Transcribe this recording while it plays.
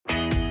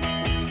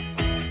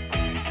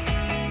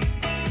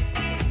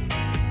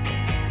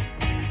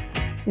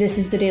This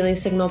is the Daily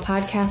Signal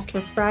podcast for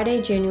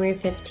Friday, January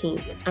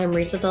 15th. I'm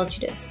Rachel Del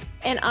Giudice.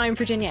 And I'm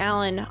Virginia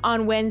Allen.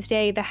 On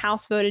Wednesday, the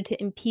House voted to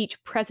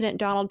impeach President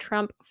Donald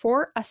Trump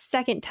for a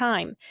second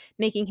time,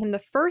 making him the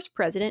first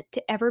president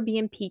to ever be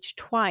impeached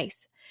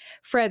twice.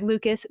 Fred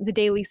Lucas, the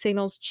Daily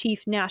Signal's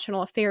chief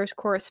national affairs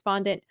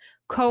correspondent,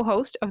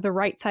 co-host of the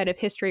Right Side of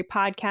History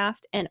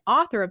podcast, and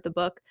author of the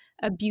book,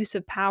 Abuse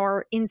of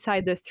Power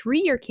Inside the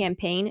 3-Year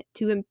Campaign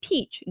to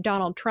Impeach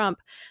Donald Trump,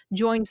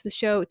 joins the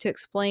show to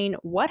explain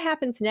what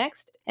happens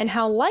next and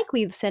how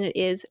likely the Senate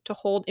is to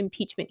hold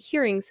impeachment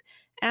hearings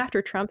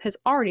after Trump has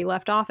already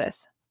left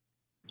office.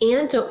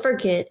 And don't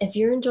forget, if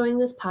you're enjoying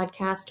this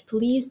podcast,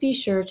 please be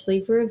sure to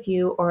leave a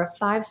review or a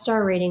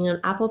 5-star rating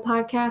on Apple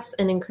Podcasts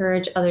and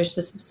encourage others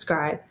to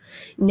subscribe.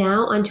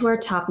 Now onto our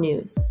top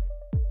news.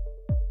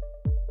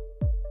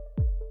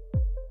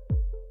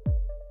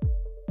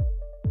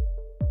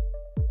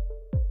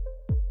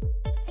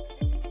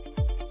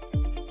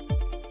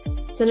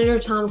 Senator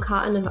Tom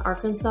Cotton of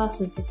Arkansas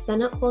says the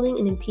Senate holding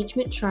an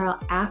impeachment trial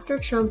after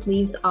Trump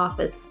leaves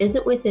office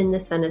isn't within the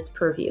Senate's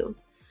purview.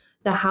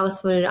 The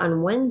House voted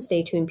on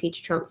Wednesday to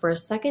impeach Trump for a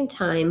second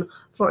time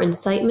for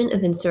incitement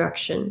of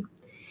insurrection.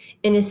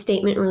 In a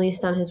statement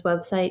released on his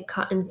website,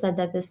 Cotton said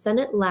that the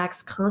Senate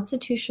lacks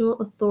constitutional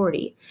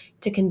authority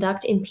to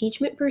conduct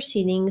impeachment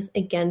proceedings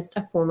against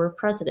a former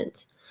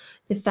president.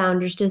 The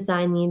founders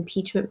designed the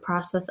impeachment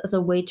process as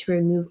a way to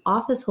remove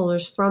office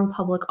holders from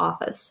public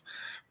office,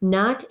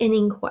 not an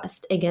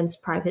inquest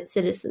against private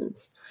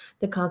citizens.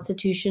 The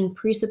Constitution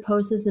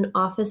presupposes an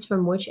office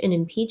from which an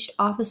impeached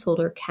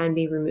officeholder can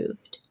be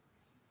removed.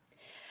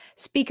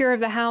 Speaker of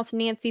the House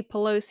Nancy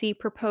Pelosi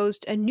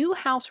proposed a new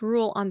House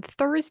rule on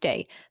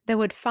Thursday that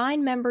would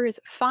fine members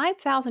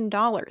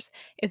 $5,000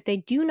 if they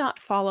do not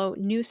follow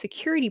new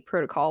security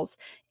protocols,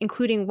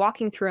 including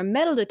walking through a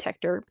metal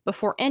detector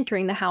before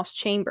entering the House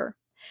chamber.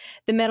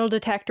 The metal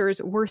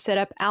detectors were set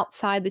up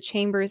outside the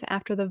chambers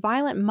after the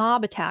violent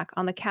mob attack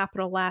on the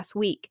Capitol last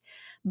week.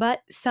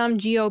 But some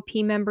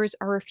GOP members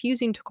are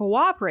refusing to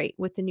cooperate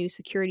with the new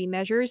security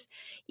measures,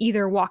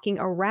 either walking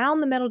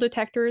around the metal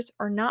detectors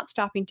or not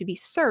stopping to be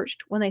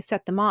searched when they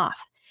set them off.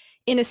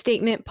 In a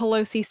statement,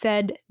 Pelosi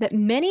said that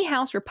many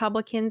House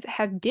Republicans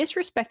have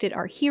disrespected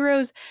our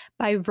heroes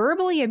by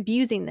verbally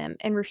abusing them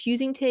and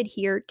refusing to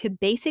adhere to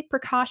basic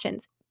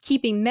precautions,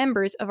 keeping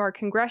members of our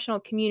congressional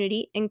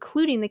community,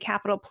 including the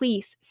Capitol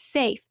Police,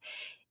 safe.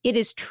 It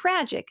is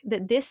tragic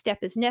that this step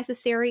is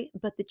necessary,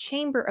 but the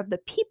chamber of the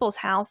People's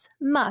House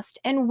must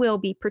and will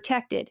be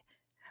protected.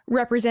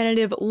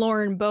 Representative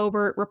Lauren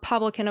Boebert,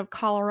 Republican of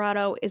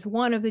Colorado, is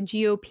one of the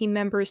GOP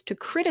members to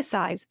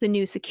criticize the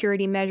new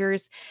security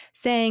measures,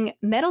 saying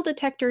metal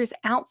detectors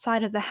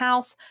outside of the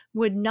House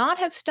would not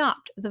have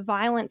stopped the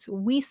violence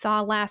we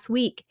saw last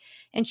week,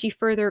 and she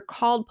further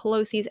called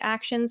Pelosi's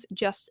actions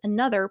just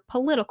another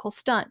political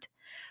stunt.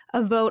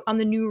 A vote on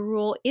the new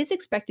rule is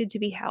expected to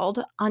be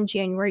held on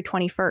January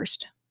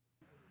 21st.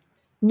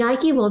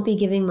 Nike won't be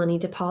giving money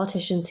to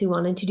politicians who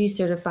wanted to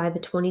decertify the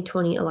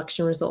 2020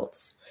 election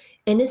results.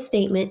 In a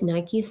statement,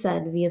 Nike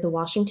said via the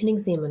Washington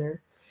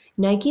Examiner,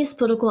 Nike's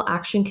Political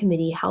Action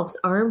Committee helps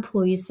our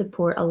employees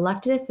support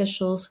elected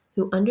officials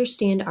who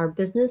understand our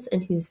business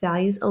and whose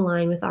values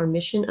align with our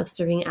mission of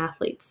serving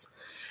athletes.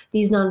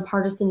 These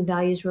nonpartisan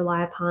values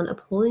rely upon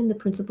upholding the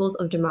principles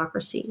of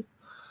democracy.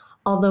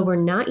 Although we're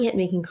not yet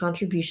making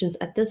contributions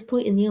at this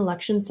point in the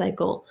election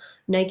cycle,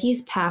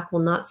 Nike's PAC will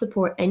not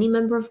support any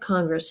member of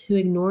Congress who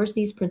ignores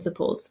these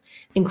principles,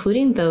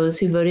 including those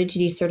who voted to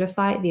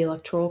decertify the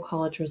Electoral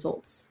College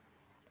results.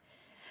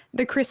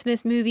 The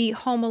Christmas movie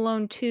Home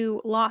Alone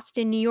 2: Lost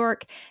in New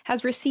York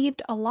has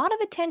received a lot of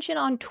attention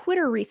on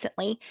Twitter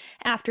recently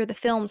after the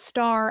film's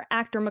star,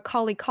 actor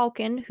Macaulay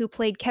Culkin, who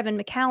played Kevin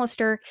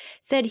McAllister,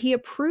 said he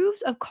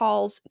approves of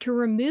calls to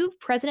remove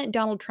President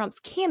Donald Trump's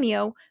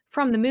cameo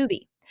from the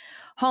movie.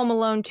 Home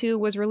Alone 2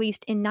 was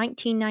released in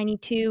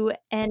 1992,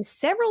 and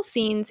several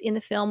scenes in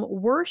the film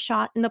were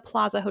shot in the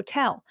Plaza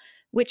Hotel,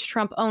 which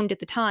Trump owned at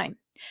the time.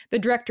 The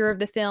director of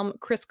the film,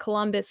 Chris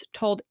Columbus,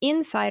 told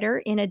Insider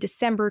in a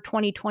December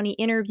 2020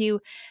 interview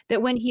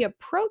that when he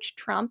approached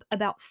Trump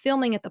about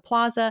filming at the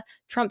Plaza,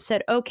 Trump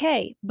said,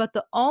 "Okay, but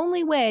the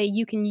only way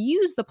you can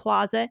use the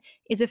Plaza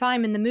is if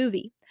I'm in the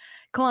movie."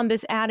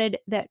 Columbus added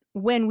that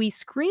when we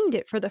screened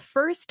it for the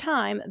first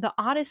time, the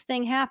oddest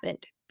thing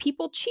happened.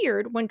 People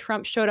cheered when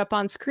Trump showed up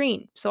on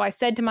screen. So I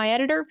said to my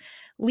editor,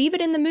 leave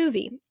it in the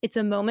movie. It's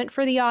a moment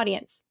for the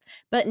audience.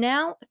 But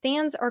now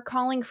fans are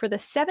calling for the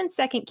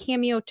 7-second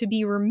cameo to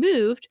be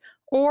removed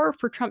or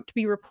for Trump to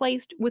be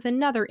replaced with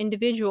another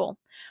individual.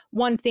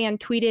 One fan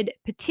tweeted,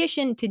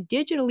 "Petition to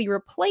digitally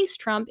replace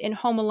Trump in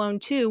Home Alone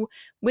 2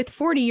 with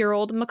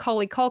 40-year-old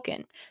Macaulay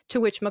Culkin," to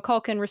which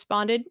McCulkin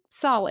responded,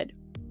 "Solid."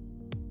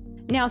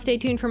 Now stay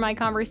tuned for my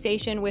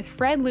conversation with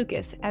Fred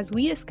Lucas as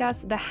we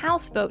discuss the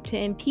House vote to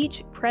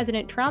impeach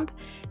President Trump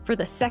for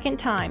the second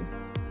time.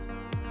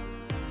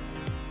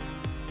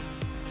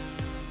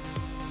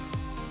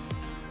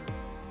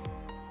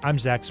 I'm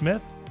Zach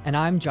Smith. And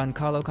I'm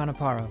Giancarlo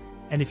Canaparo.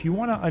 And if you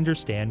want to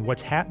understand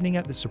what's happening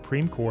at the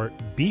Supreme Court,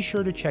 be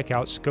sure to check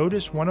out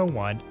SCOTUS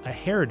 101, a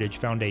Heritage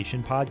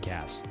Foundation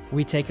podcast.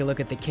 We take a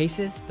look at the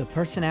cases, the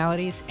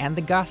personalities, and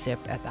the gossip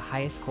at the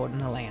highest court in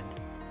the land.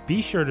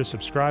 Be sure to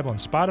subscribe on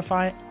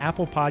Spotify,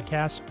 Apple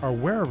Podcasts, or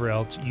wherever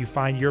else you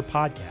find your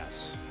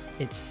podcasts.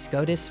 It's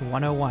SCOTUS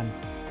 101.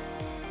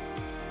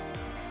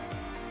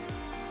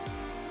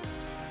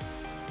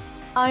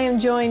 I am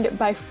joined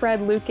by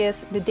Fred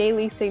Lucas, the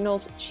Daily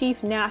Signal's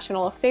chief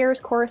national affairs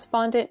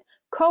correspondent,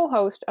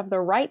 co-host of the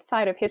Right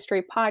Side of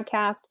History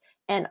podcast,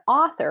 and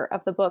author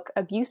of the book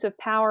Abuse of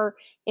Power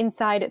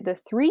Inside the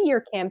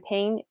 3-Year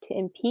Campaign to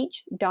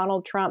Impeach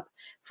Donald Trump.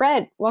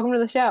 Fred, welcome to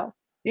the show.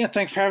 Yeah,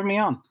 thanks for having me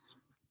on.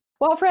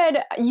 Well,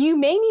 Fred, you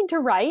may need to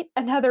write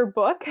another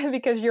book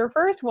because your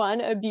first one,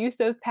 Abuse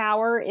of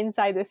Power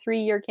Inside the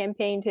 3-Year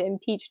Campaign to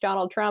Impeach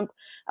Donald Trump,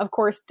 of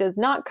course, does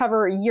not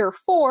cover year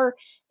 4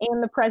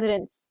 and the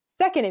president's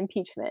second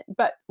impeachment.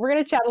 But we're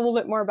going to chat a little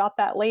bit more about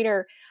that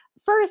later.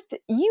 First,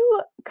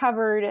 you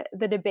covered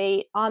the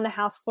debate on the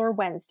House floor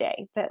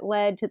Wednesday that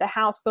led to the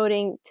House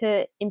voting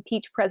to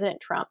impeach President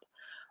Trump.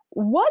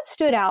 What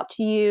stood out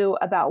to you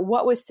about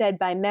what was said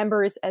by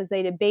members as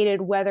they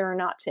debated whether or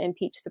not to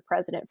impeach the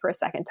president for a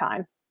second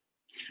time?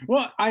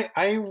 Well,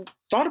 I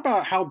thought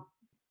about how,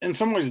 in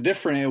some ways,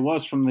 different it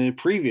was from the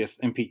previous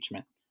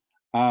impeachment.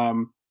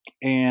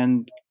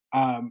 In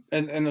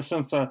the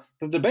sense the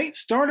debate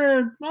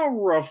started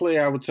roughly,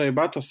 I would say,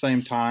 about the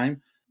same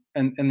time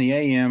in the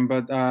AM,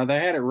 but they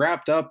had it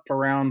wrapped up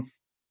around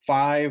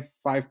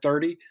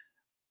 5:30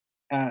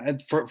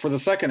 for the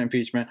second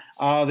impeachment.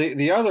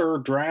 The other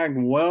dragged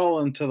well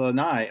into the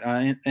night,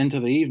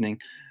 into the evening,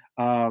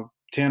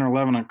 10 or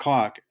 11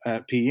 o'clock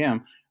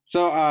p.m.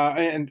 So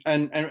and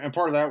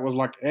part of that was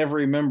like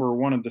every member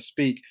wanted to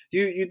speak.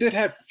 You did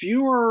have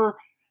fewer.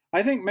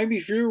 I think maybe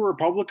fewer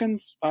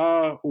Republicans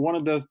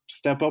wanted to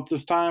step up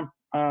this time,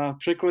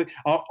 particularly.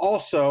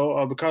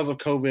 Also, because of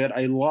COVID,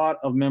 a lot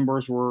of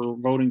members were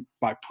voting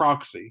by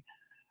proxy.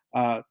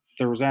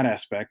 There was that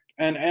aspect.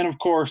 And of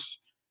course,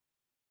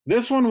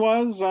 this one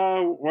was,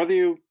 whether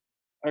you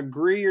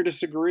agree or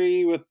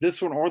disagree with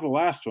this one or the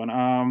last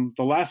one,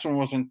 the last one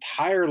was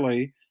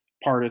entirely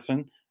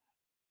partisan,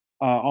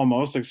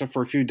 almost, except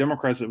for a few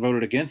Democrats that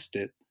voted against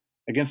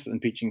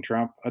impeaching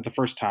Trump at the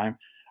first time.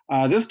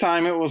 This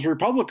time it was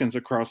Republicans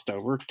that crossed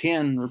over.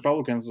 10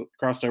 Republicans that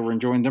crossed over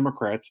and joined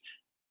Democrats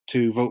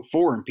to vote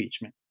for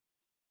impeachment.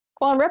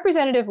 Well, and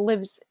Representative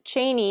Liz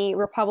Cheney,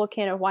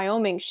 Republican of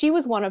Wyoming, she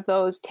was one of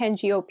those 10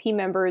 GOP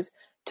members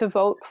to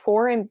vote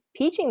for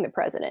impeaching the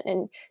president.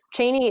 And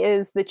Cheney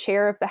is the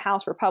chair of the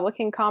House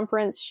Republican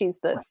Conference. She's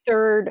the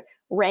third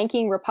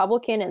ranking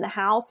Republican in the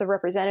House of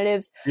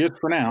Representatives. Just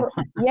for now.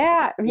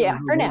 Yeah,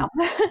 for now.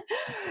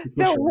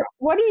 So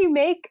what do you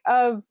make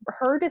of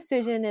her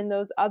decision and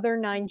those other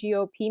 9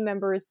 GOP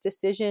members'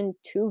 decision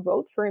to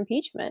vote for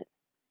impeachment?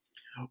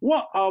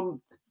 Well,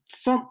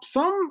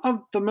 some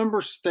of the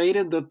members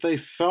stated that they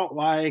felt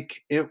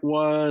like it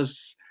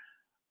was,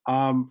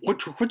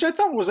 which I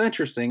thought was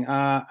interesting,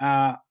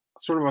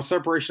 sort of a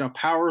separation of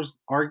powers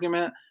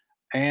argument,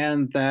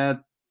 and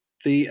that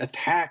the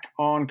attack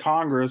on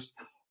Congress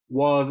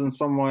was in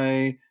some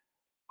way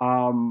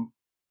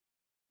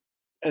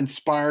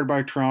inspired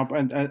by Trump,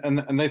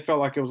 and they felt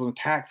like it was an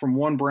attack from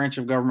one branch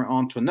of government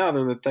onto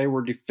another, that they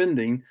were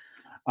defending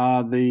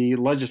the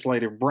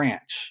legislative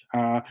branch.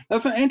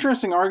 That's an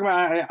interesting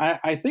argument.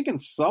 I think in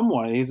some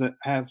ways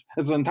it's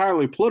an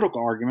entirely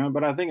political argument,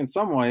 but I think in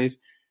some ways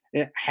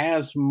it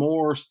has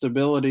more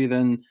stability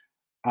than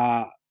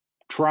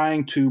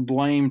trying to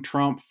blame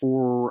Trump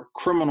for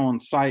criminal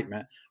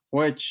incitement,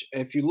 which,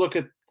 if you look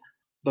at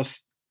the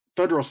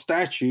federal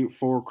statute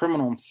for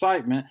criminal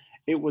incitement,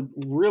 it would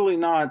really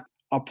not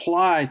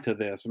apply to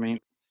this. I mean,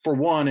 for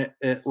one,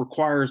 it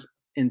requires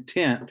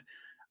intent.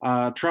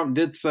 Trump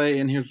did say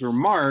in his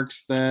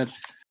remarks that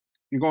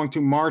you're going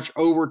to march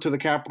over to the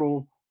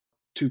Capitol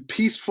to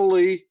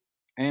peacefully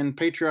and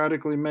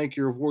patriotically make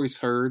your voice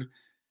heard.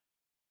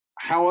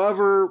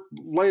 However,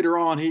 later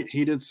on,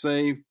 he did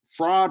say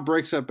fraud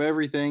breaks up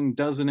everything,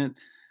 doesn't it?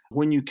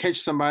 When you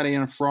catch somebody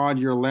in a fraud,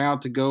 you're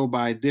allowed to go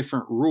by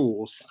different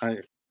rules.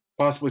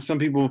 Possibly some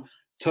people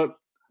took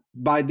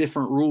by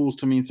different rules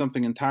to mean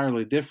something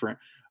entirely different.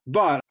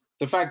 But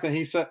the fact that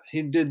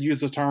he did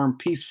use the term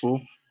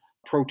peaceful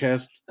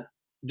protest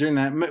during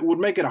that would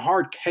make it a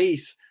hard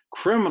case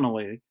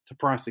criminally to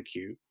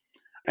prosecute.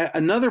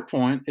 Another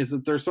point is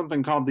that there's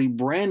something called the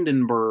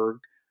Brandenburg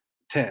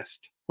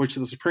test, which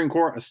the Supreme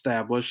Court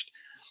established,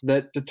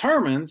 that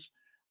determines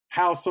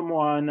how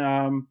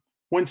someone,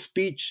 when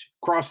speech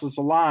crosses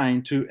the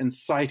line to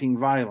inciting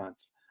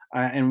violence,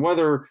 and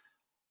whether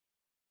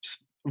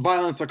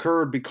violence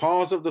occurred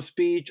because of the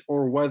speech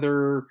or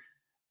whether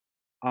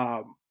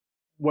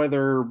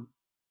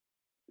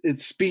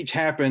its speech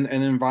happened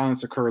and then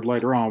violence occurred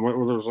later on,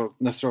 whether there's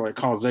necessarily a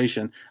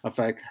causation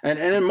effect. And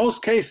in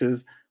most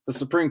cases, the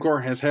Supreme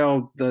Court has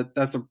held that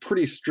that's a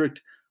pretty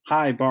strict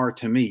high bar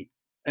to meet.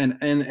 And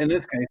in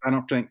this case, I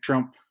don't think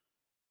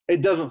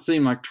it doesn't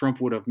seem like Trump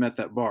would have met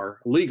that bar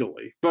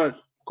legally. But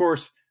of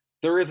course,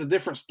 there is a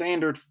different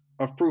standard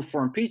of proof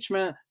for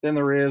impeachment than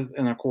there is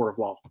in a court of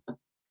law.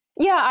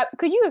 Yeah,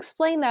 could you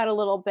explain that a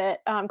little bit?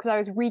 Because I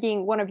was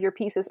reading one of your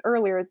pieces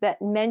earlier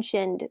that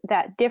mentioned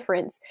that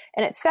difference,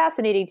 and it's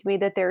fascinating to me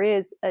that there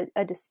is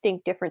a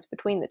distinct difference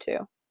between the two.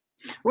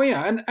 Well,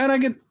 yeah, and I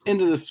get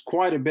into this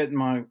quite a bit in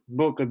my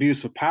book,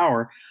 Abuse of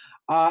Power.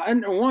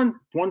 And one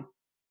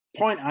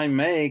point I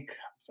make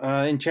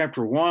in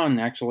chapter 1,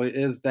 actually,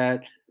 is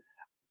that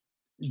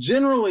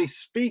generally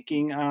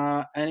speaking,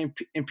 an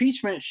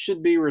impeachment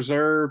should be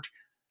reserved.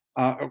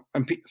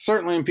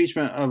 Certainly,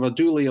 impeachment of a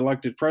duly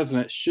elected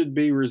president should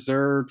be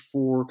reserved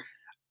for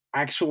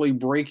actually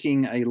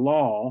breaking a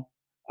law.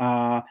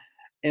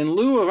 In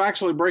lieu of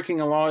actually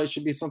breaking a law, it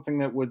should be something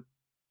that would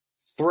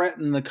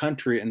threaten the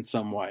country in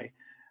some way.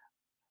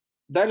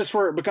 That is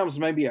where it becomes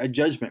maybe a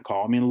judgment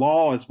call. I mean,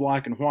 law is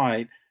black and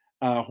white,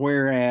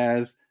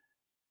 whereas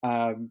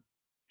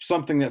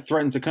something that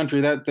threatens a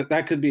country,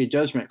 that could be a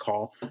judgment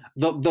call.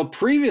 The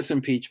previous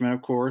impeachment,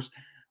 of course,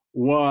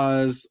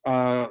 was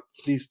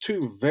these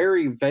two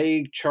very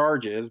vague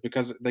charges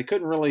because they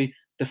couldn't really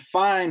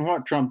define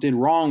what Trump did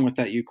wrong with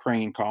that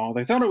Ukraine call.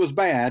 They thought it was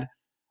bad,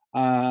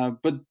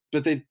 but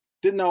they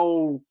didn't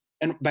know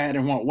bad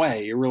in what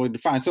way it really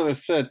defined. So they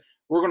said,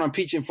 we're going to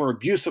impeach him for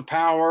abuse of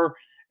power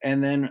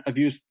and then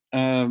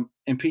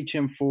impeach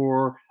him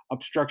for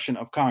obstruction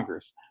of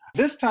Congress.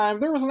 This time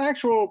there was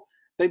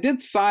they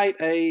did cite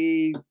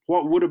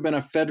what would have been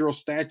a federal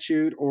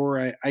statute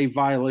or a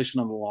violation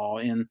of the law.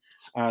 And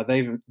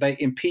they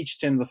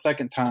impeached him the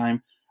second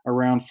time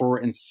around for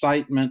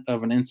incitement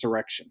of an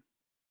insurrection.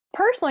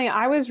 Personally,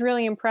 I was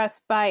really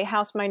impressed by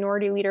House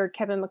Minority Leader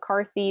Kevin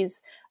McCarthy's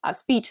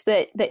speech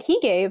that he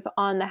gave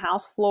on the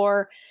House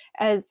floor,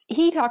 as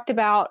he talked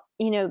about,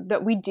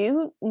 that we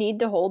do need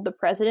to hold the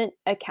president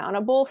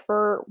accountable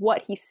for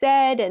what he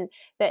said, and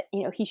that,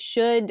 he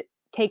should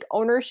take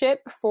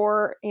ownership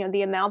for,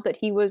 the amount that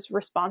he was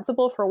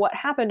responsible for what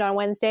happened on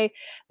Wednesday.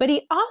 But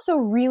he also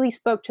really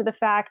spoke to the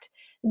fact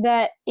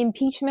that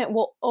impeachment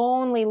will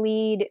only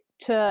lead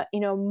to,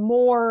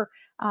 more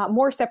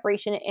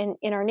separation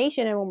in our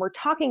nation. And when we're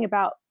talking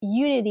about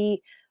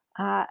unity,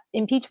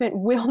 impeachment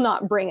will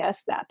not bring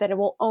us that it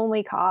will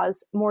only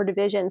cause more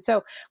division.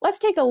 So let's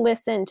take a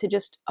listen to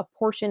just a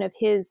portion of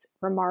his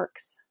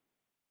remarks.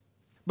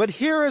 But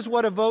here is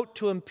what a vote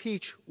to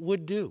impeach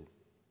would do.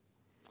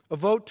 A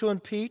vote to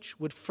impeach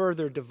would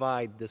further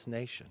divide this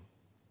nation.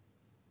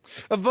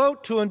 A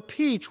vote to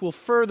impeach will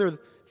further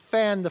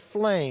fan the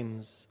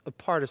flames of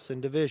partisan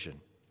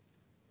division.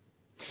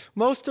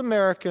 Most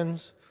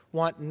Americans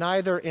want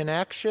neither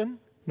inaction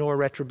nor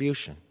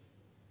retribution.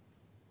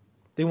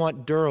 They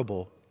want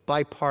durable,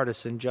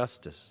 bipartisan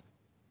justice.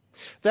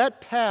 That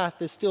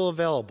path is still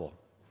available,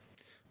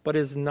 but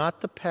is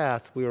not the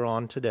path we are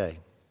on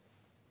today.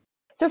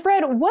 So,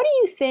 Fred, what do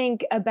you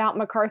think about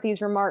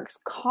McCarthy's remarks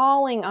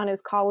calling on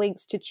his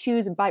colleagues to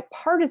choose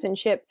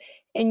bipartisanship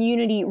and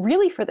unity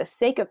really for the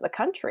sake of the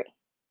country?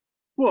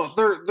 Well,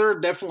 there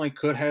definitely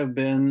could have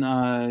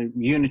been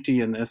unity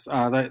in this.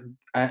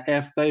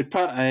 If they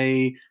put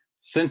a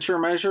censure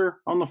measure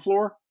on the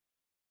floor,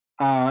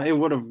 it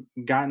would have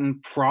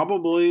gotten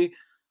probably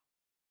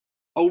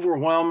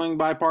overwhelming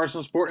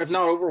bipartisan support. If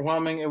not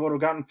overwhelming, it would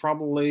have gotten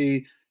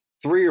probably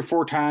 3 or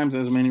 4 times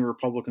as many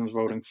Republicans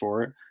voting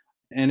for it.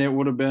 And it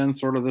would have been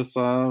sort of this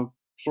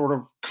sort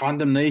of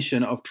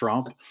condemnation of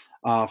Trump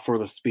for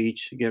the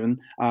speech given.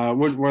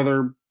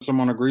 Whether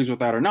someone agrees with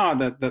that or not,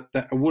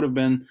 that would have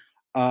been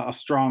a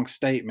strong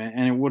statement,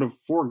 and it would have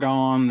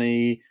foregone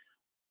the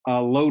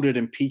loaded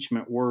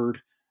impeachment word,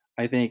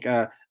 I think.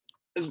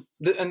 And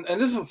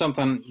this is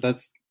something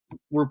that's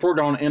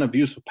reported on in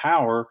Abuse of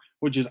Power,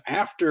 which is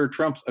after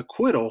Trump's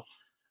acquittal.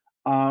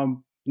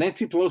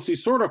 Nancy Pelosi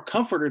sort of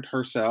comforted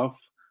herself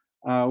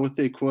with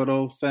the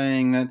acquittal,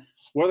 saying that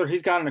whether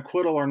he's got an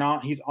acquittal or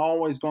not, he's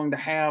always going to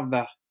have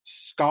the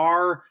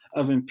scar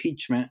of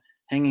impeachment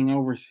hanging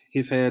over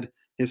his head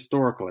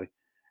historically.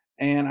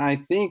 And I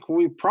think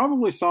we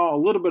probably saw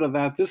a little bit of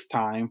that this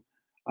time.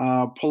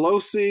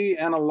 Pelosi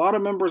and a lot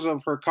of members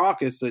of her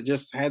caucus that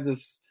just had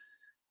this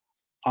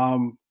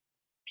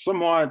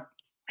somewhat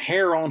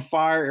hair on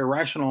fire,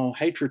 irrational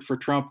hatred for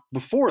Trump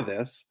before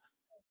this,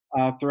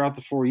 throughout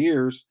the 4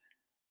 years,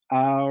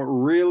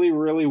 really,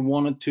 really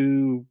wanted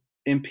to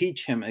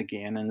impeach him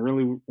again and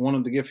really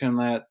wanted to give him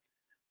that,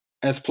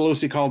 as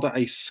Pelosi called it,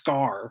 a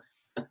scar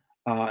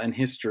in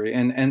history.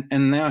 And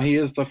now he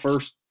is the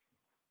first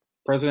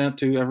president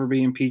to ever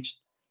be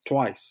impeached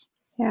twice.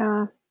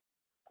 Yeah.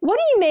 What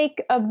do you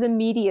make of the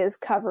media's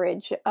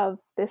coverage of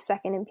this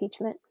second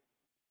impeachment?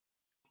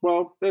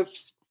 Well,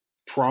 it's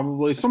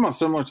probably somewhat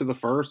similar to the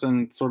first,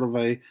 and sort of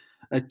a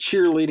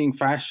cheerleading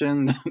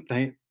fashion.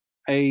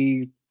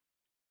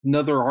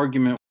 Another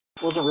argument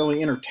wasn't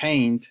really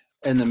entertained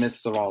in the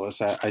midst of all this,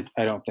 I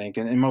don't think,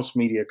 in most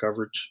media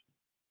coverage.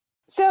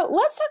 So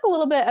let's talk a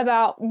little bit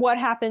about what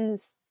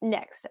happens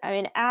next. I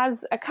mean,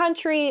 as a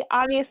country,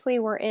 obviously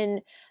we're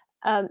in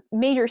a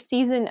major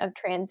season of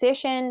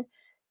transition.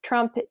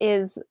 Trump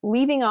is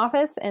leaving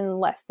office in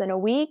less than a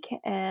week,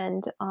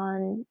 and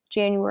on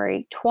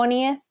January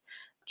 20th,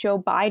 Joe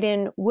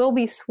Biden will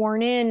be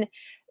sworn in.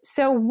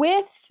 So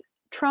with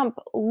Trump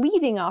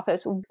leaving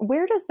office,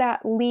 where does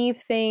that leave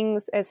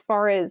things as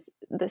far as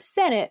the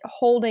Senate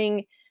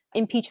holding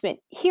impeachment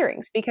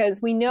hearings?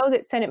 Because we know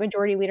that Senate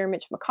Majority Leader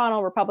Mitch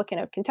McConnell, Republican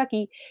of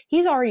Kentucky,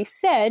 he's already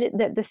said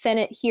that the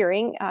Senate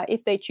hearing,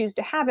 if they choose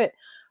to have it,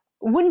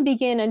 wouldn't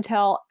begin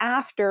until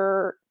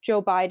after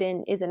Joe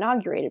Biden is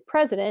inaugurated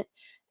president.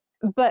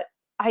 But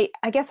I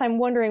guess I'm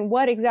wondering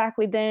what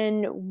exactly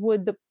then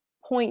would the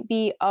point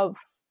be of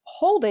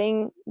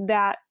holding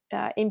that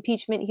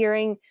impeachment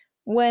hearing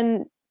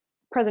when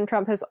President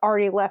Trump has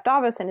already left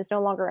office and is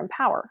no longer in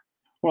power?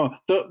 Well,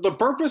 the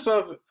purpose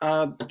of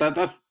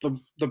that's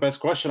the best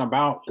question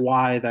about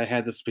why they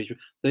had this impeachment.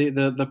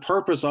 The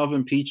purpose of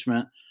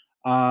impeachment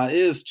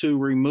is to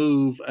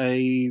remove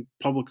a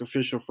public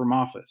official from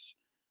office,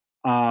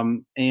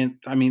 and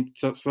I mean,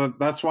 so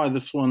that's why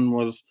this one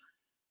was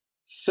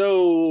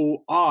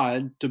so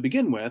odd to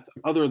begin with.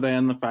 Other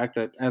than the fact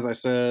that, as I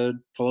said,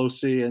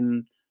 Pelosi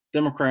and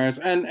Democrats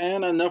and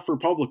enough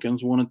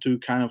Republicans wanted to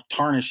kind of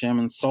tarnish him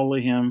and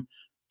sully him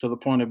to the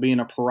point of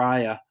being a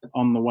pariah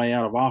on the way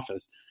out of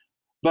office.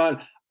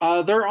 But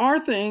there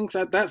are things,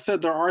 that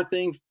said, there are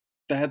things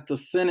that the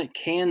Senate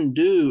can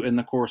do in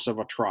the course of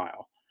a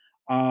trial.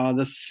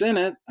 The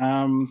Senate,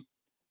 and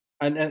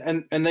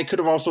they could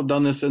have also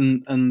done this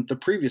in the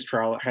previous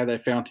trial had they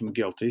found him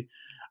guilty.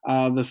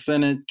 The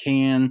Senate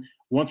can,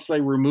 once they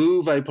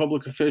remove a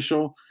public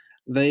official,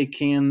 they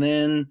can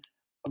then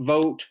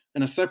vote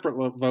in a separate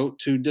vote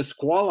to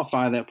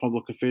disqualify that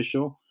public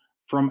official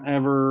from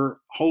ever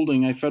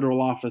holding a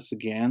federal office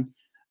again.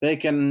 They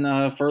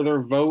can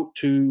further vote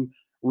to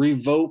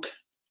revoke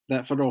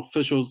that federal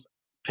official's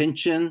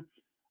pension.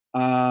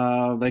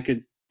 They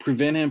could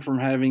prevent him from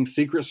having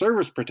Secret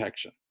Service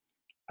protection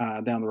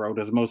down the road,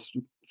 as most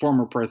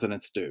former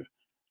presidents do.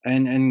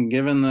 And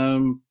given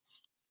the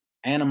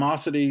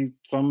animosity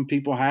some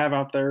people have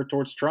out there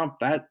towards Trump,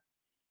 that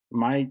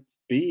might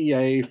be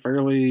a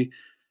fairly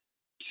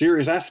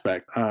serious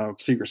aspect of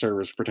Secret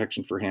Service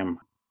protection for him.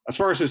 As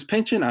far as his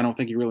pension, I don't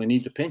think he really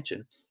needs a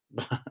pension.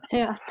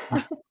 Yeah.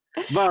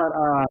 But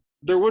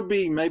there would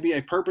be maybe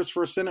a purpose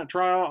for a Senate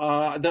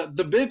trial.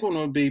 The big one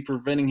would be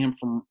preventing him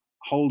from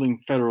holding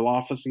federal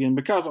office again,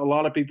 because a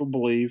lot of people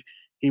believe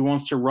he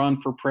wants to run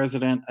for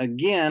president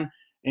again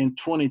in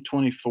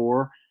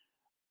 2024.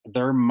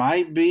 There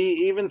might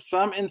be even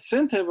some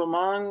incentive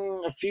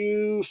among a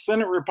few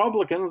Senate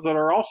Republicans that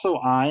are also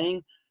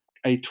eyeing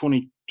a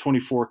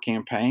 2024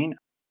 campaign,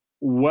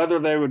 whether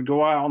they would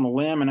go out on the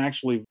limb and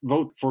actually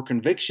vote for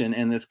conviction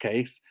in this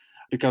case,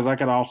 because that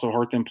could also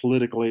hurt them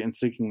politically in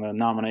seeking the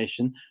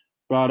nomination.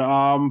 But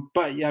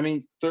yeah, I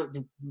mean,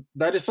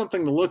 that is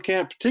something to look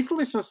at,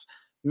 particularly since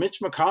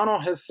Mitch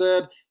McConnell has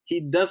said he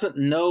doesn't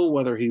know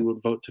whether he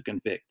would vote to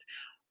convict.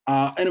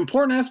 An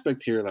important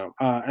aspect here, though,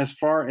 as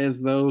far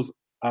as those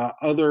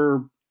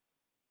other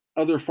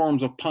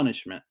forms of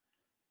punishment,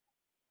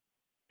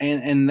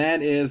 and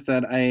that is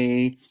that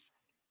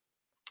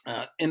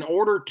in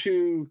order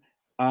to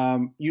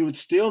you would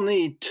still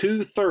need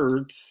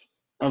 2/3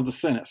 of the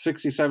Senate,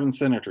 67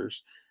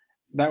 senators.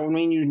 That would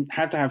mean you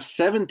have to have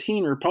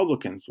 17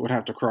 Republicans would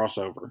have to cross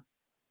over.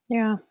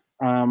 Yeah.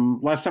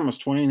 Last time it was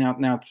 20.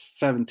 Now it's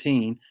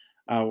 17.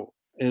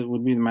 It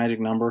would be the magic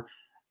number.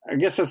 I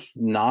guess that's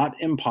not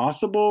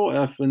impossible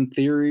if, in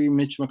theory,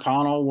 Mitch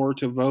McConnell were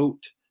to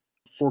vote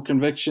for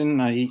conviction.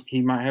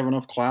 He might have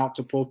enough clout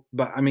to pull.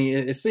 But, I mean,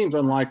 it seems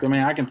unlikely. I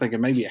mean, I can think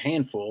of maybe a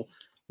handful.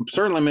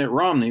 Certainly Mitt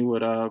Romney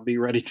would be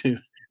ready to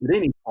at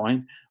any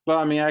point. But,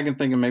 I mean, I can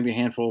think of maybe a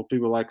handful of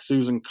people like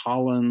Susan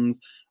Collins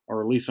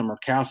or Lisa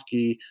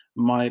Murkowski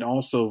might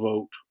also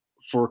vote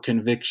for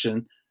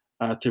conviction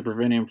to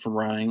prevent him from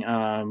running.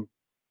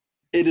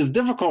 It is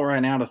difficult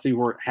right now to see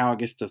how it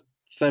gets to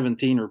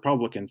 17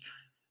 Republicans.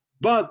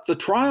 But the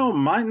trial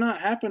might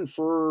not happen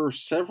for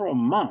several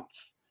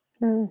months.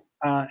 And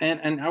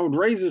I would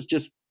raise this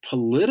just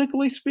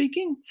politically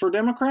speaking for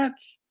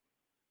Democrats.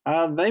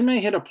 They may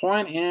hit a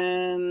point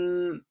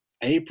in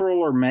April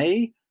or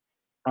May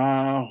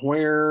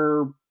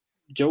where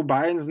Joe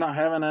Biden's not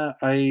having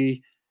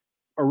a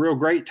real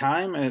great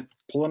time at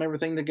pulling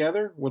everything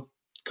together with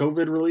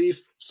COVID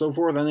relief, so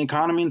forth, and the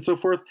economy and so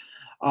forth.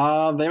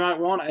 They might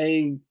want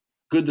a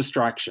good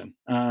distraction.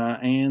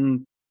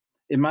 And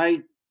it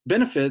might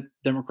benefit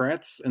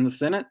Democrats in the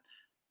Senate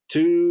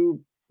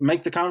to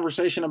make the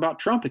conversation about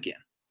Trump again.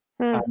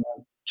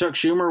 Chuck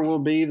Schumer will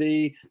be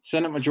the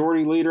Senate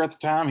Majority Leader at the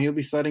time. He'll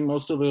be setting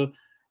most of the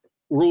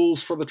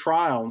rules for the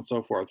trial and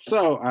so forth.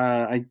 So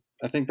I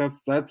think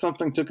that's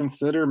something to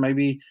consider.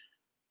 Maybe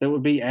that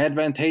would be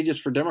advantageous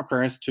for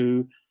Democrats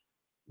to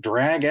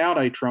drag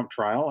out a Trump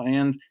trial.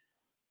 And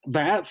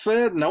that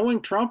said,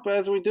 knowing Trump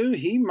as we do,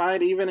 he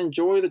might even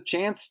enjoy the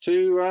chance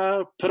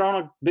to put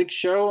on a big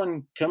show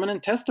and come in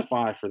and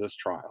testify for this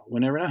trial. We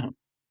never know.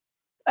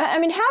 I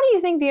mean, how do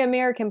you think the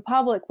American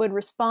public would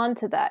respond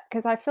to that?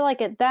 Because I feel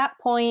like at that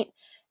point,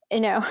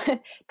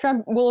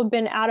 Trump will have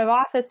been out of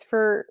office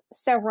for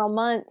several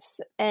months.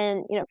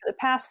 And, for the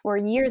past 4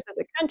 years as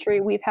a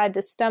country, we've had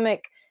to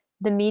stomach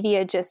the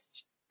media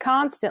just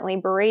constantly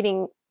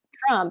berating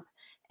Trump.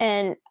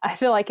 And I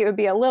feel like it would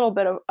be a little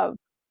bit of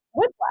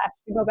whiplash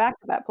to go back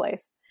to that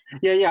place.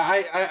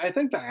 Yeah. I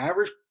think the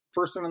average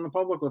person in the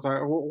public was like,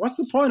 well, what's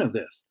the point of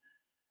this?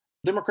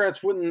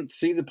 Democrats wouldn't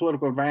see the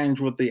political advantage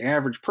with the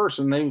average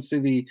person. They would see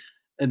the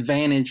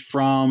advantage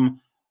from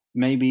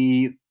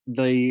maybe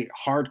the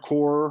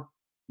hardcore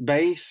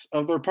base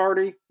of their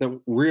party that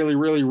really,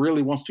 really,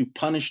 really wants to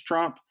punish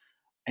Trump,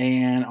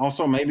 and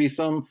also maybe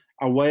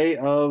a way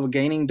of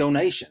gaining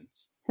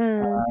donations,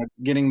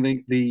 getting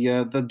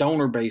the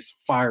donor base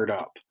fired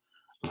up,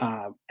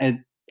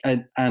 and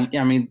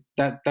I mean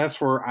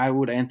that's where I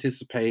would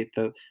anticipate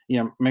that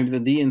maybe the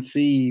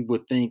DNC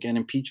would think an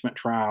impeachment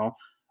trial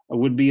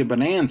would be a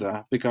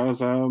bonanza, because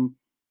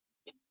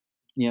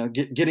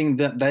getting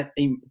that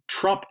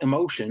Trump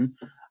emotion,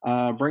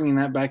 bringing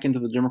that back into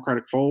the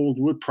Democratic fold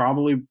would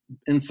probably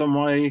in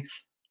some way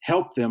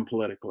help them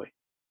politically.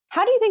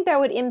 How do you think that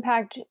would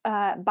impact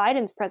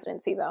Biden's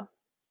presidency, though?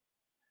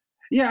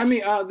 Yeah, I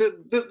mean,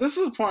 this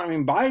is the point. I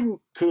mean, Biden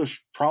could have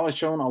probably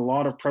shown a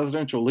lot of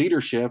presidential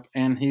leadership,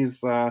 and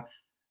he's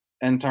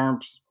in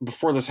terms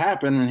before this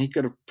happened, and he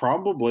could have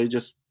probably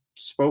just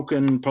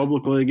spoken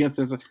publicly against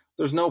it.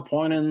 There's no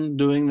point in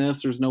doing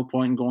this. There's no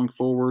point in going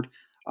forward,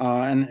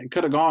 and it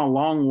could have gone a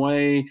long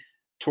way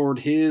toward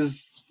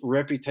his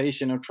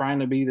reputation of trying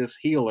to be this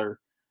healer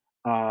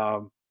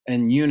and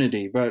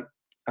unity. But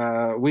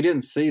we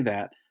didn't see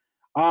that.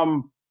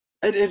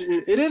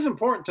 It is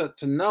important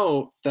to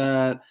note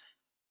that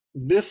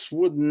this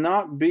would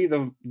not be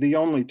the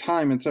only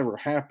time it's ever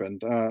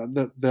happened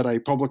that a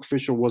public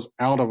official was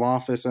out of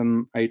office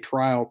and a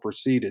trial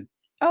proceeded.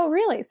 Oh,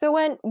 really? So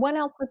when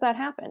else has that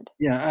happened?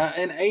 Yeah,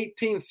 in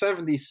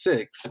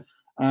 1876,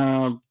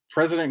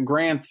 President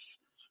Grant's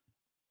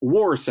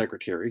war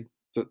secretary,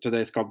 today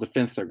it's called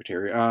defense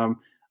secretary,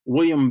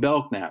 William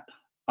Belknap,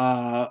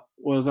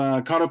 was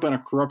caught up in a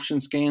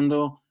corruption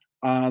scandal.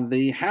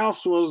 The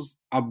House was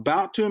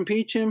about to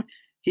impeach him.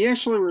 He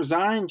actually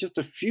resigned just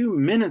a few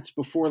minutes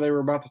before they were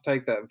about to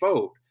take that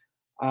vote.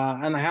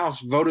 And the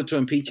House voted to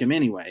impeach him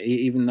anyway,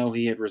 even though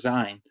he had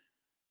resigned.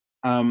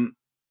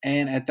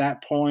 And at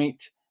that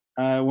point,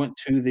 went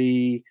to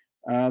the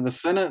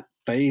Senate.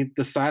 They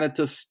decided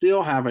to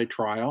still have a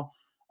trial.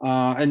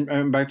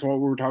 And back to what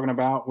we were talking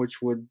about,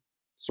 which would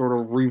sort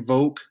of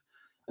revoke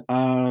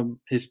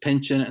his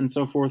pension and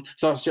so forth.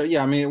 So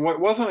yeah, I mean, it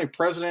wasn't a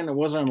president, it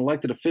wasn't an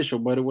elected official,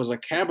 but it was a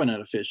cabinet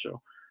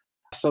official.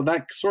 So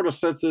that sort of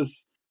sets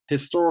this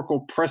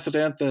historical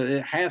precedent that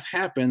it has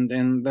happened,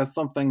 and that's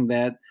something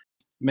that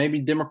maybe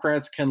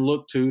Democrats can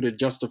look to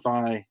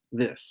justify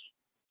this.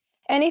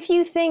 And if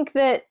you think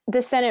that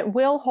the Senate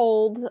will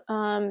hold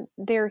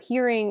their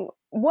hearing,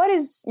 what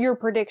is your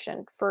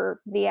prediction for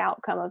the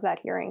outcome of that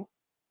hearing?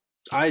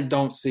 I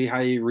don't see how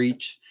you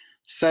reach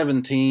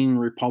 17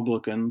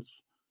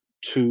 Republicans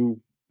to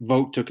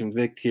vote to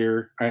convict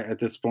here at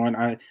this point.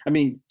 I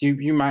mean,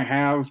 you might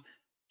have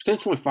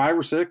potentially 5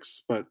 or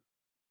 6, but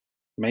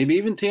maybe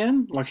even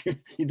 10, like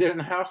you did in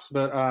the House.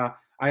 But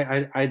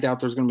I doubt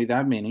there's going to be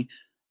that many.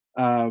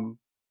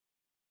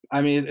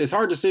 I mean, it's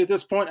hard to see at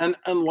this point, and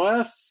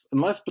unless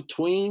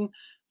between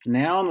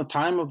now and the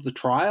time of the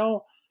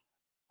trial,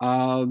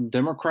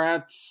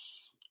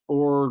 Democrats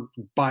or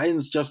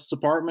Biden's Justice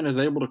Department is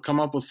able to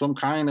come up with some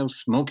kind of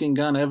smoking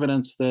gun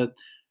evidence that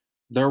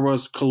there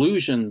was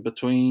collusion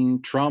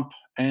between Trump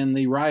and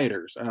the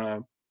rioters.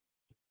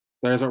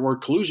 There's that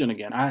word collusion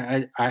again.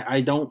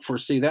 I don't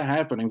foresee that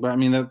happening, but I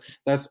mean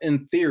that's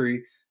in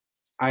theory.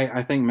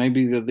 I think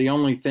maybe the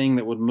only thing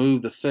that would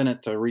move the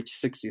Senate to reach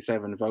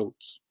 67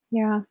 votes.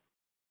 Yeah.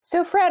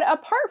 So Fred,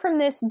 apart from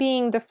this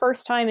being the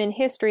first time in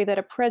history that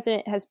a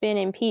president has been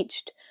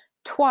impeached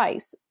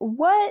twice,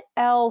 what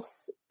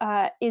else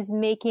is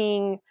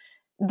making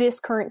this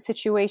current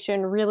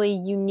situation really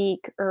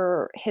unique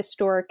or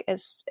historic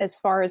as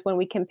far as when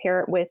we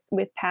compare it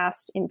with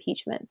past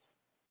impeachments?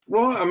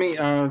 Well, I mean,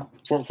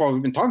 what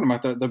we've been talking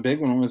about, the big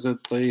one was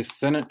that the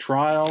Senate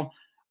trial,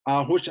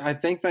 which I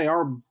think they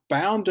are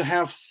bound to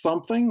have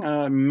something,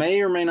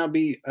 may or may not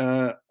be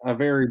a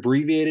very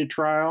abbreviated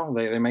trial.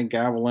 They may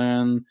gavel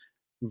in,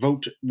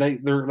 vote. They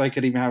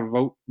could even have a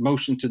vote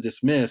motion to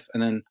dismiss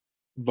and then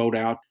vote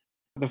out.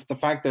 The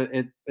fact that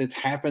it's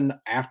happened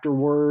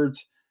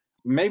afterwards,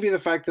 maybe the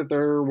fact that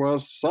there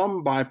was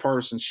some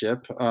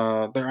bipartisanship.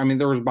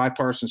 There was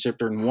bipartisanship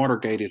during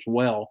Watergate as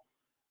well,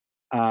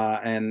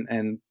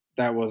 and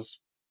that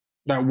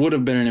would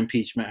have been an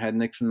impeachment had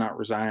Nixon not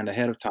resigned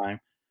ahead of time.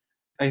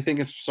 I think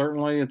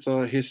it's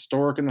a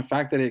historic in the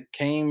fact that it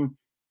came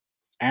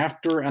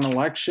after an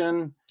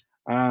election,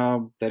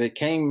 that it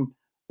came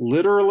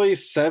literally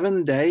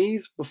 7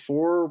 days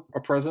before a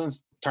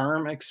president's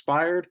term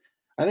expired.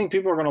 I think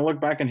people are going to look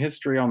back in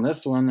history on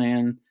this one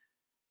and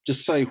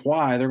just say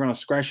why. They're going to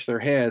scratch their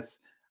heads.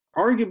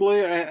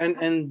 Arguably,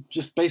 and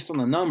just based on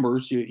the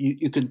numbers,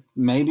 you could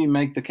maybe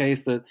make the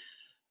case that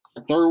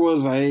there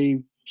was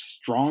a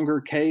stronger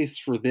case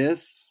for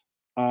this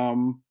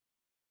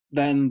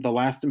than the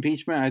last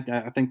impeachment.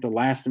 I think the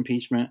last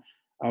impeachment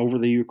over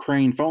the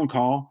Ukraine phone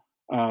call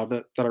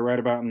that I read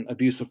about in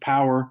Abuse of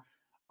Power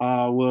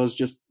was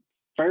just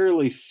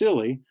fairly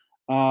silly,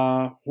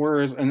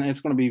 whereas, and it's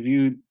going to be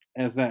viewed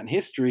as that in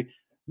history.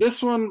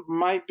 This one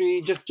might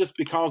be just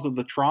because of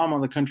the trauma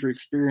the country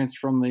experienced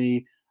from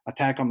the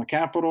attack on the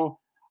Capitol.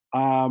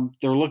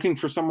 They're looking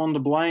for someone to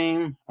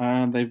blame.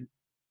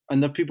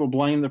 Enough people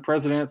blame the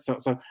president.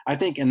 So I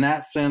think in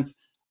that sense,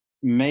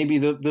 maybe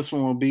this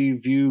one will be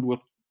viewed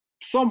with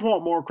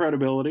somewhat more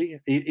credibility,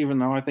 even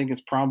though I think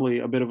it's probably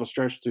a bit of a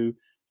stretch to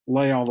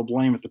lay all the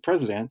blame at the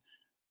president.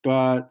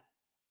 But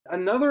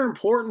another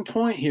important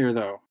point here,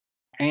 though,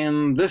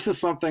 and this is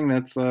something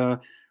that's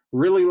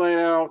really laid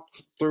out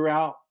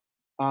throughout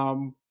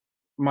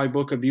my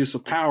book, Abuse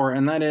of Power,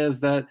 and that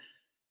is that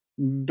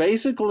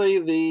basically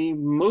the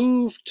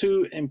move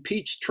to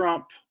impeach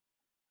Trump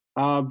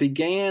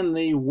began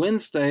the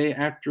Wednesday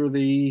after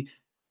the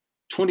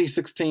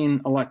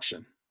 2016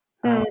 election.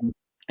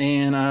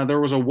 And there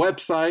was a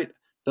website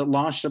that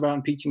launched about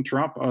impeaching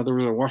Trump. There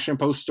was a Washington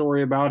Post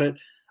story about it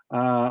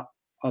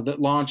that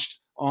launched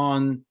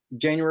on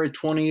January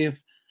 20th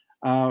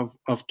of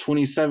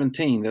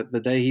 2017, the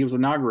day he was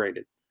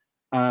inaugurated.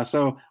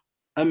 So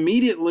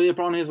immediately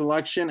upon his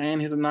election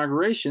and his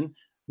inauguration,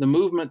 the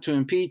movement to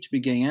impeach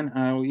began.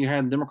 You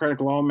had Democratic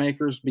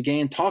lawmakers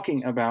began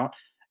talking about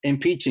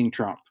impeaching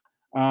Trump.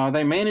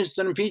 They managed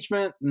an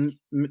impeachment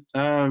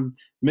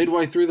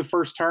midway through the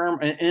first term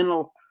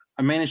and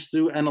managed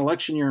through an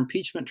election year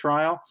impeachment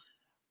trial.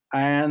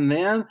 And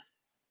then,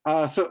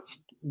 so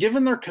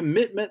given their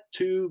commitment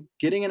to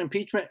getting an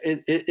impeachment,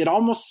 it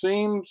almost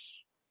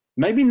seems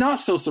maybe not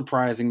so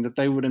surprising that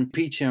they would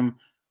impeach him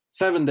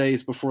 7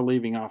 days before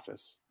leaving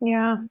office.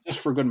 Yeah.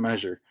 Just for good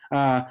measure.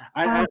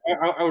 I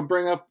would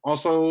bring up,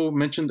 also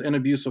mentioned in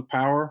Abuse of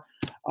Power,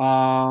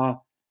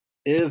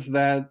 is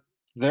that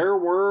there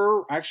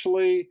were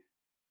actually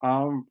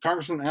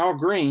Congressman Al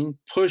Green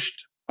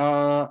pushed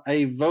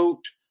a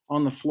vote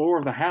on the floor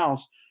of the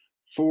House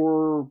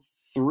for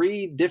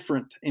 3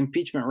 different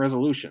impeachment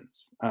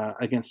resolutions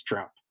against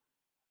Trump.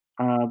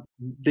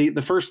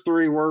 The first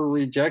 3 were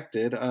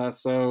rejected.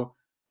 So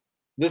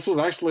this was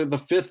actually the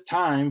 5th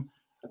time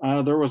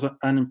there was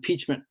an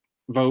impeachment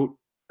vote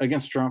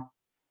against Trump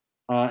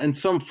in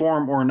some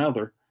form or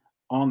another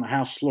on the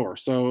House floor.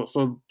 So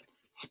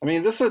I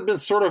mean, this had been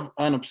sort of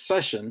an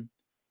obsession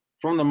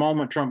from the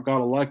moment Trump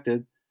got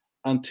elected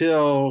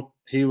until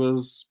he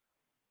was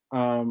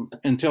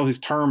until his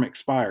term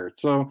expired.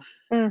 So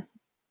in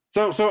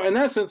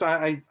that sense,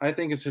 I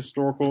think it's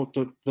historical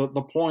to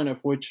the point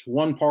at which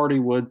one party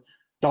would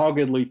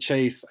doggedly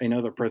chase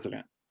another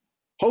president.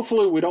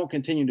 Hopefully we don't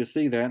continue to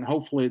see that, and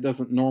hopefully it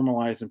doesn't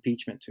normalize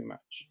impeachment too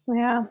much.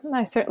 Yeah,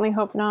 I certainly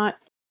hope not.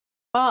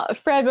 Well,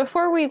 Fred,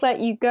 before we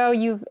let you go,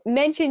 you've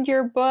mentioned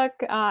your book.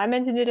 I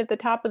mentioned it at the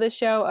top of the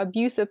show,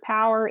 Abuse of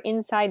Power,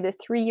 Inside the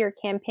 3-Year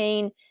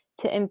Campaign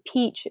to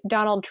Impeach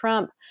Donald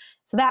Trump.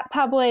 So that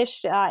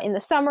published in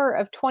the summer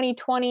of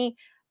 2020.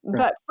 Right.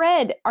 But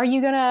Fred, are you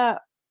going to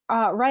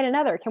write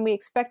another? Can we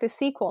expect a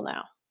sequel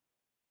now?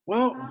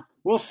 Well,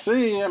 we'll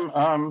see.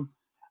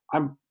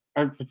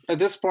 At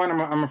this point,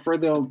 I'm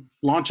afraid they'll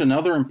launch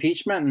another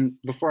impeachment and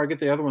before I get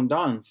the other one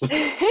done. So.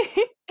 You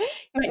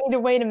might need to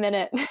wait a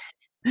minute.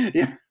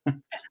 Yeah. I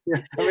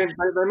mean,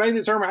 they may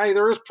determine, hey,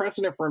 there is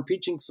precedent for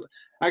impeaching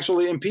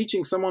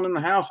someone in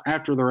the House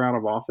after they're out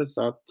of office.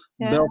 So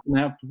they'll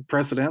have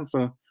precedent.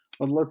 So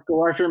let's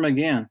go after him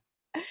again.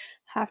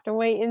 Have to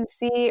wait and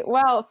see.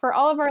 Well, for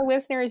all of our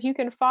listeners, you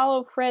can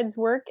follow Fred's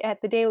work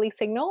at the Daily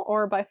Signal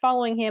or by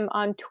following him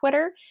on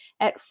Twitter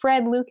at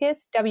Fred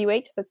Lucas,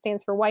 WH, that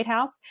stands for White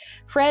House.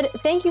 Fred,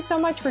 thank you so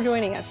much for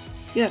joining us.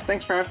 Yeah,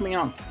 thanks for having me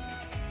on.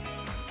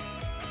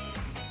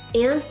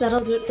 And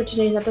that'll do it for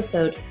today's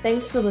episode.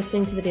 Thanks for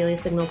listening to the Daily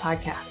Signal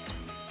podcast.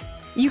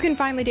 You can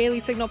find the Daily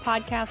Signal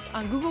podcast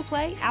on Google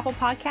Play, Apple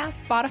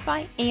Podcasts,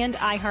 Spotify, and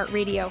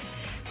iHeartRadio.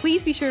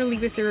 Please be sure to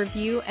leave us a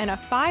review and a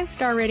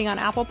 5-star rating on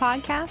Apple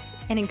Podcasts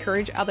and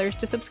encourage others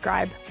to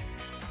subscribe.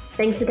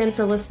 Thanks again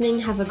for listening.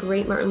 Have a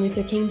great Martin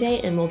Luther King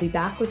Day, and we'll be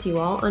back with you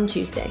all on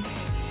Tuesday.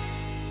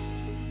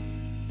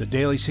 The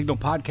Daily Signal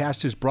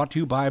podcast is brought to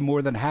you by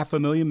more than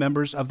 500,000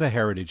 members of the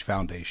Heritage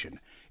Foundation.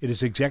 It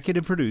is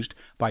executive produced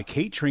by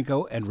Kate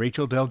Trinko and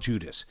Rachel Del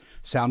Giudice.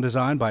 Sound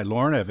design by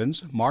Lauren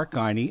Evans, Mark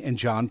Guiney, and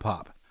John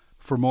Popp.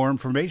 For more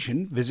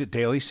information, visit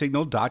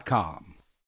dailysignal.com.